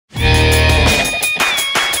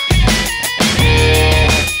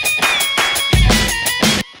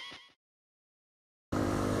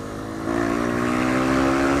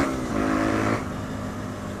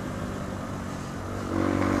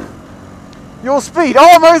Your speed.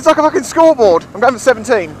 Oh, man, it's like a fucking scoreboard. I'm going for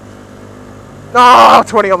 17. Ah,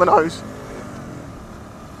 20 on the nose.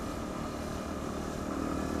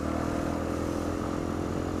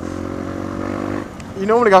 You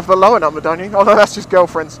normally go for the lower number, don't you? Oh no, that's just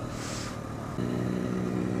girlfriends.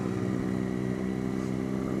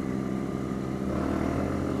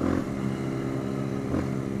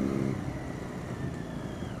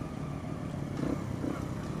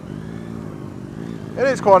 It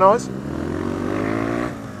is quite nice.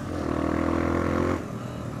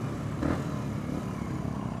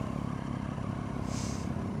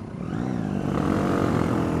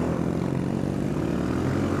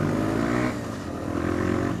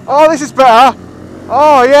 Oh, this is better.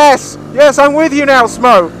 Oh, yes. Yes, I'm with you now,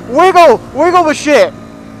 Smo. Wiggle. Wiggle the shit.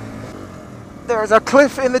 There is a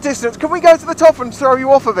cliff in the distance. Can we go to the top and throw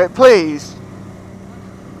you off of it, please?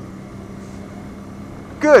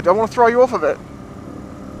 Good. I want to throw you off of it.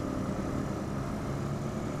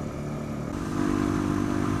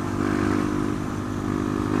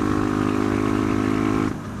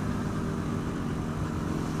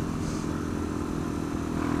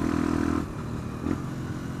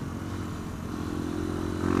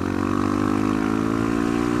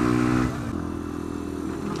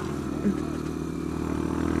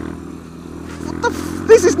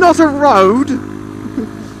 This is not a road!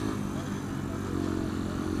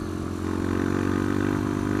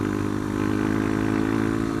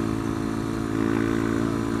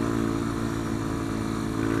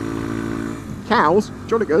 Cows?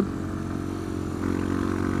 Jolly good.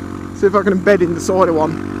 See if I can embed in the side of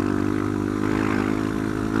one.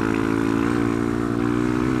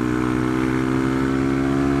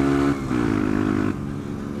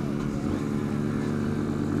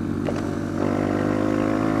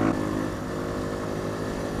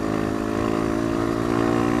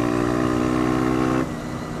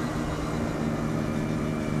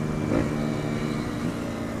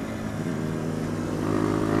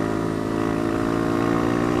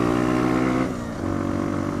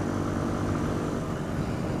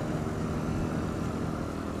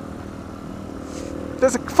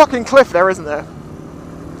 There's a fucking cliff there, isn't there?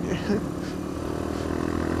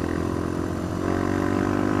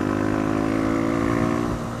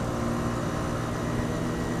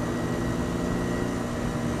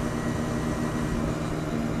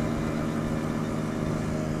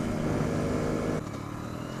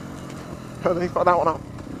 Let me put that one up.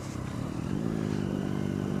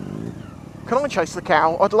 Can I chase the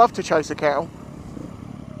cow? I'd love to chase a cow.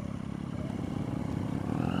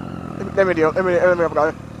 Let me have a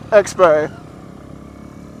go. Expert.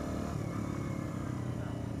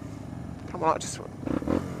 Come on, just...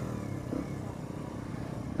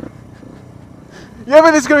 Yeah,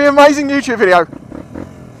 but this is going to be an amazing YouTube video.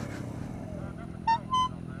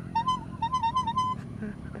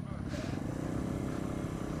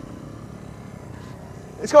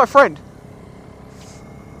 It's got a friend.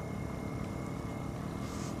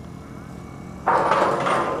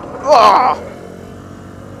 Oh!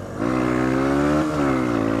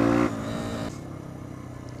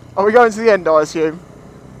 Are we going to the end, I assume?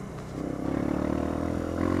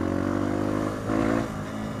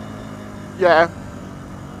 Yeah.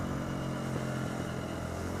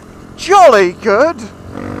 Jolly good!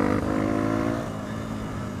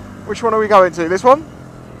 Which one are we going to? This one?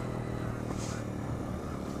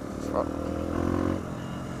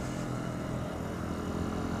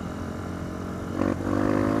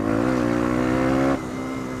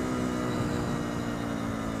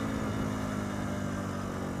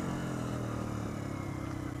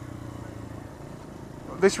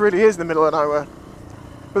 This really is the middle of nowhere.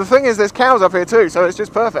 But the thing is, there's cows up here too, so it's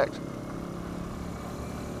just perfect.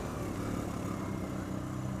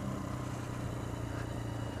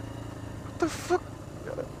 What the fuck?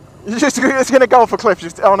 You're just gonna go off a cliff,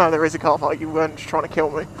 just... Oh no, there is a car park, you weren't just trying to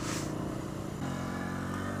kill me.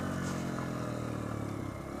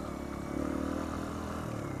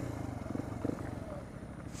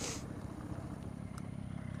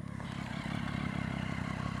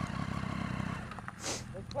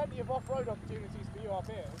 Plenty of off-road opportunities for you up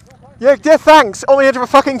here. Yeah, thanks. On the edge of a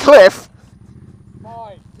fucking cliff.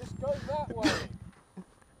 Fine, just go that way.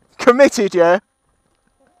 Committed, yeah.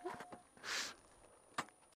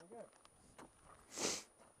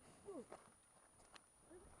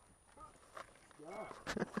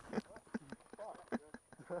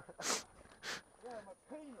 Yeah, my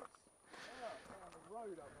penis. The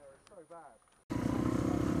road up there is so bad.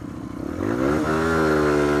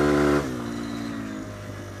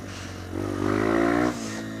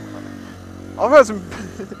 I've heard some...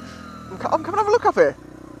 I'm coming to have a look up here.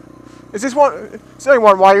 Is this one... It's only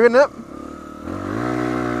one way, isn't it?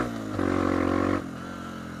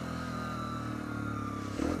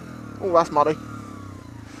 Oh, that's muddy.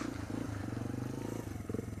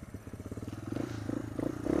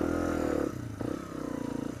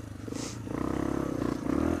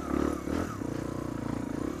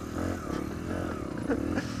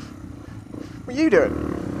 What are you doing?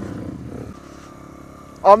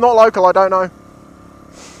 I'm not local, I don't know.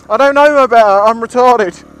 I don't know no better, I'm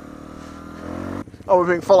retarded. Oh, we're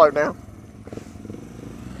being followed now.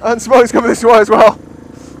 And smoke's coming this way as well.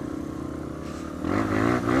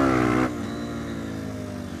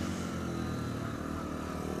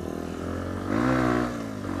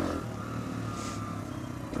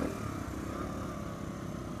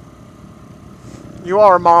 You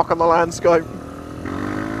are a mark on the landscape.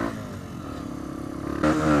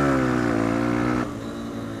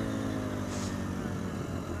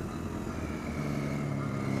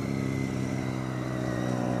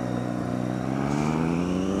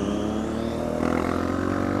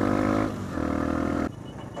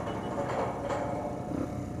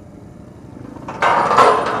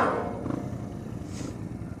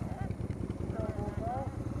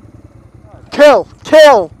 Kill!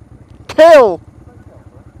 Kill! Kill!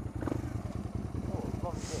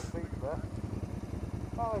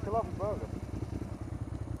 Oh, it's a lovely burger.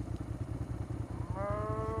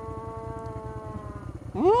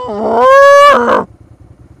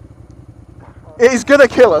 It is gonna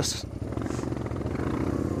kill us.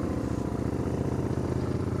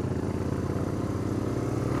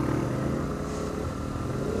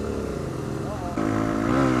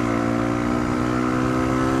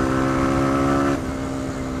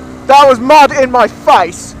 That was mud in my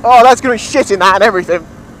face. Oh, that's gonna be shit in that and everything.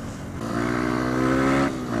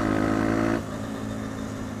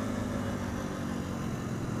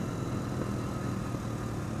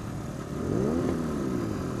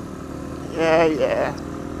 Yeah, yeah.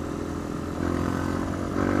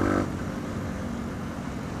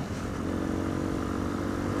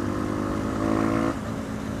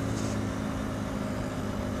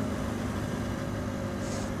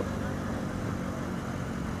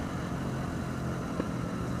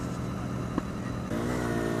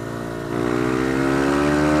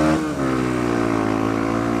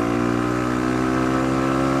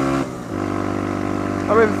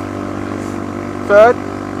 I'm in third.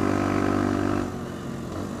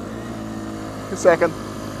 Second.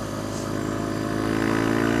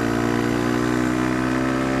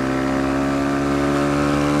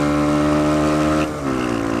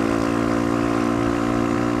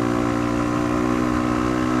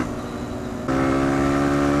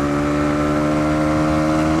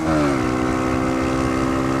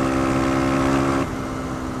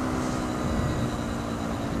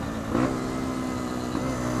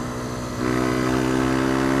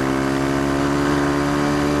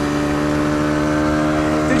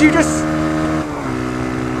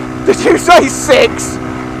 Did you say 6?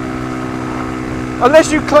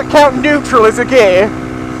 Unless you count neutral as a gear.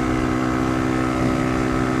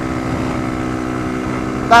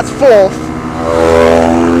 That's 4th.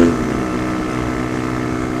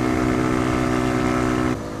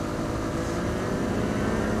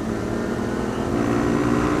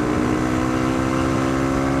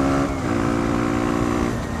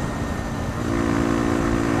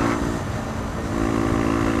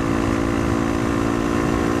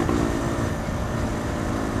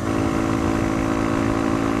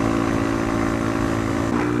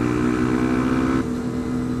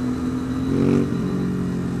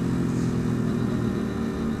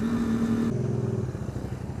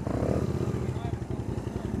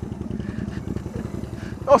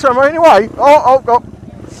 Oh, sorry, am I in your way? Oh.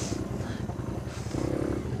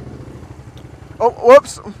 Oh,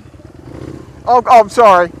 whoops. Oh, I'm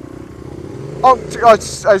sorry. Oh,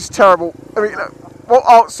 it's terrible. I mean,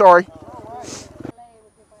 oh, sorry.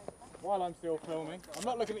 While I'm still filming, I'm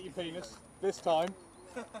not looking at your penis this time.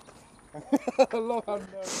 No,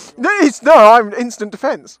 I'm instant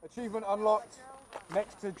defence. Achievement unlocked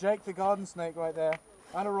next to Jake the garden snake right there,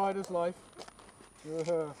 and a rider's life.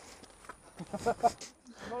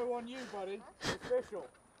 No on you, buddy. Official.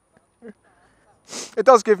 It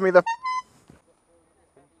does give me the.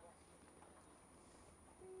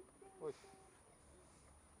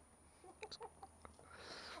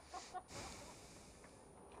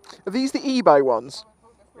 Are these the eBay ones?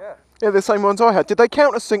 Yeah. Yeah, the same ones I had. Did they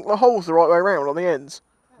countersink the holes the right way around on the ends?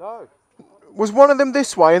 No. Was one of them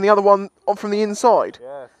this way and the other one from the inside?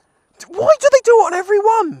 Yes. Why do they do it on every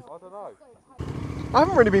one? I don't know. I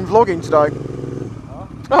haven't really been vlogging today. Huh?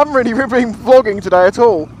 I haven't really been vlogging today at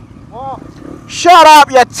all. What? Shut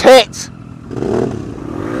up, you tit!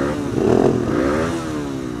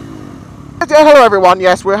 Hello everyone,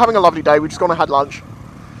 yes, we're having a lovely day, we've just gone and had lunch.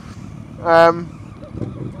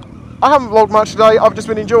 I haven't vlogged much today, I've just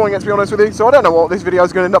been enjoying it, to be honest with you, so I don't know what this video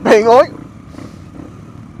is going to end up being like,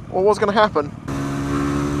 or what's going to happen.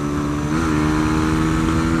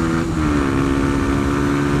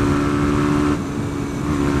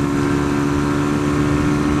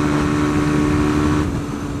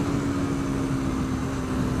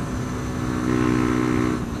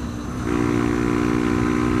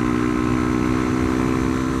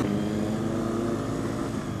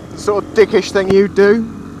 Sort of dickish thing you do.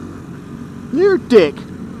 You're a dick.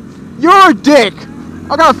 You're a dick.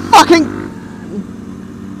 I'm gonna fucking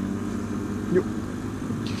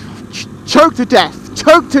choke to death.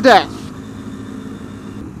 Choke to death.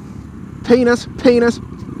 Penis, penis,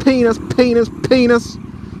 penis, penis, penis.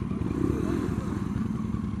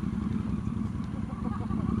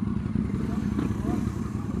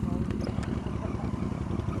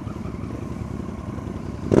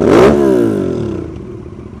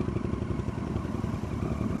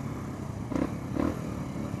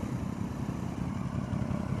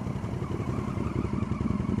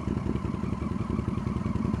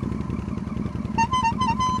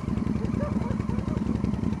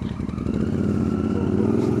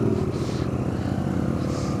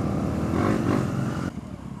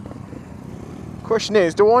 Question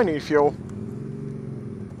is, do I need fuel?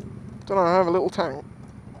 Don't know, I have a little tank.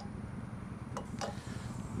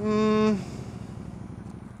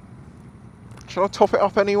 Shall I top it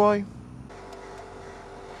up anyway?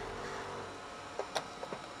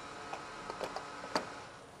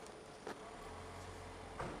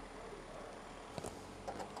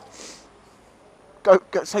 Go,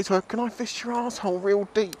 say to her, can I fist your asshole real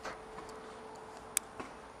deep?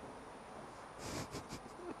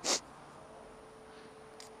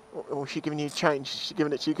 Or is she giving you change? Is she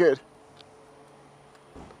giving it to you good?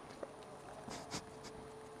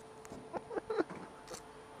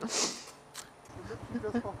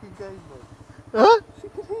 Huh? She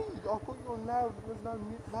could hear you. I put you on loud. There's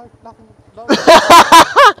nothing.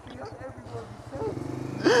 She heard every word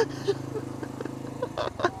you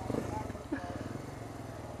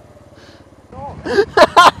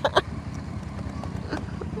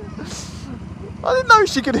I didn't know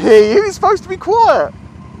she could hear you. It's supposed to be quiet.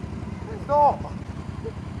 It's not.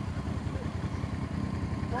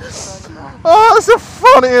 Oh, that's the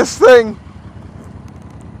funniest thing.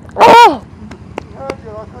 Oh! She heard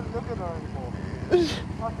you. I couldn't look at her anymore.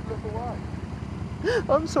 I could look away.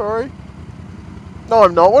 I'm sorry. No,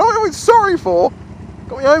 I'm not. What am I sorry for?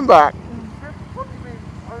 Got my own back. What do you mean,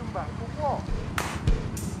 home back? For what?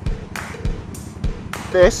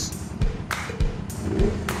 This.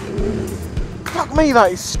 Fuck me,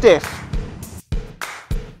 that is stiff.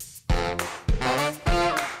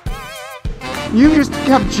 You just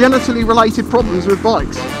have genitally related problems with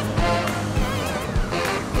bikes.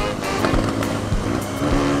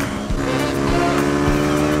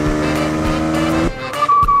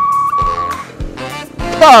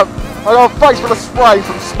 I got a face full of spray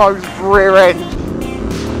from Smoke's rear end.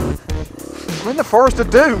 I'm in the Forest of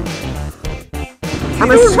Doom.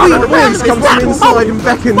 And a sweet voice comes from inside and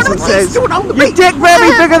beckons and says, "Your dick better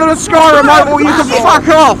be bigger than a Sky remote or you can fuck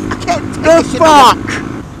off!" The fuck!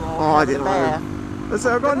 Oh, I didn't know.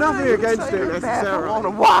 So I've got nothing against it necessarily. I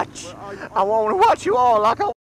want to watch you all like a